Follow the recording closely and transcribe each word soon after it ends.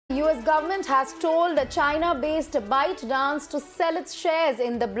US government has told China-based ByteDance to sell its shares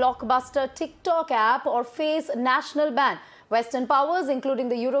in the blockbuster TikTok app or face national ban. Western powers, including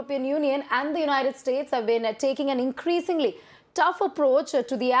the European Union and the United States, have been taking an increasingly tough approach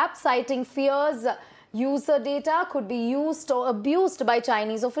to the app, citing fears user data could be used or abused by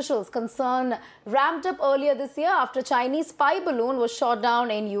Chinese officials. Concern ramped up earlier this year after Chinese spy balloon was shot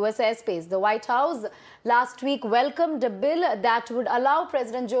down in US airspace. The White House last week welcomed a bill that would allow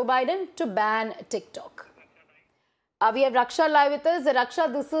President Joe Biden to ban TikTok. We have Raksha live with us.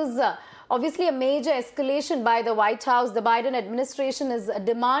 Raksha, this is obviously a major escalation by the White House. The Biden administration is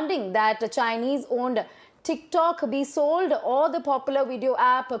demanding that Chinese-owned TikTok be sold, or the popular video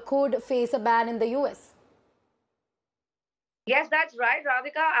app could face a ban in the US. Yes, that's right,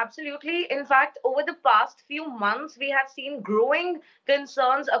 Radhika. Absolutely. In fact, over the past few months, we have seen growing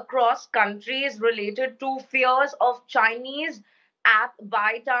concerns across countries related to fears of Chinese app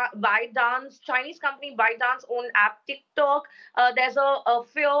ByteDance, Chinese company ByteDance own app TikTok. There's a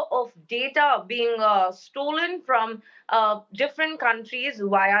fear of data being stolen from different countries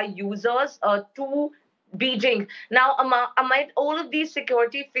via users to Beijing. Now, amid all of these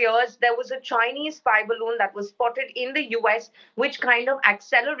security fears, there was a Chinese spy balloon that was spotted in the US, which kind of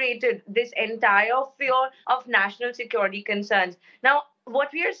accelerated this entire fear of national security concerns. Now, what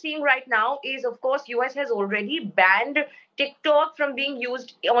we are seeing right now is, of course, US has already banned TikTok from being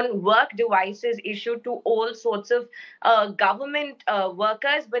used on work devices issued to all sorts of government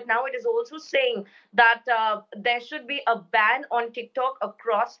workers. But now it is also saying that there should be a ban on TikTok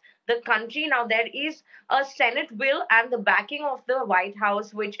across the country. Now, there is a Senate bill and the backing of the White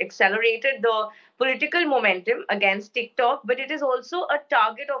House, which accelerated the political momentum against TikTok, but it is also a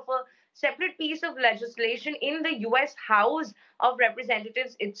target of a separate piece of legislation in the US House of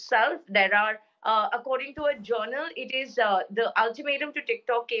Representatives itself. There are according to a journal, it is the ultimatum to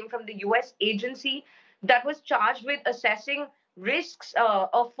TikTok came from the US agency that was charged with assessing risks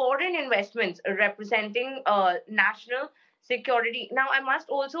of foreign investments representing national security. Now, I must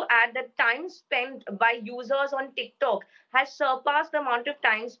also add that time spent by users on TikTok has surpassed the amount of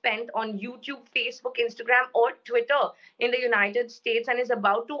time spent on YouTube, Facebook, Instagram, or Twitter in the United States, and is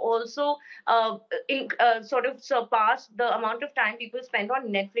about to also sort of surpass the amount of time people spend on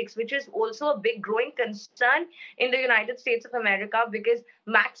Netflix, which is also a big growing concern in the United States of America, because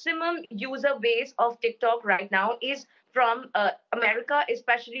maximum user base of TikTok right now is from America,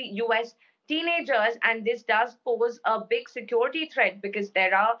 especially US teenagers, and this does pose a big security threat because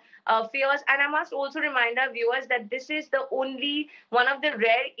there are fears. And I must also remind our viewers that this is the only one of the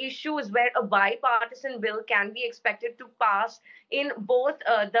rare issues where a bipartisan bill can be expected to pass in both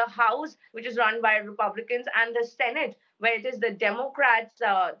the House, which is run by Republicans, and the Senate, where it is the Democrats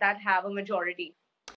that have a majority.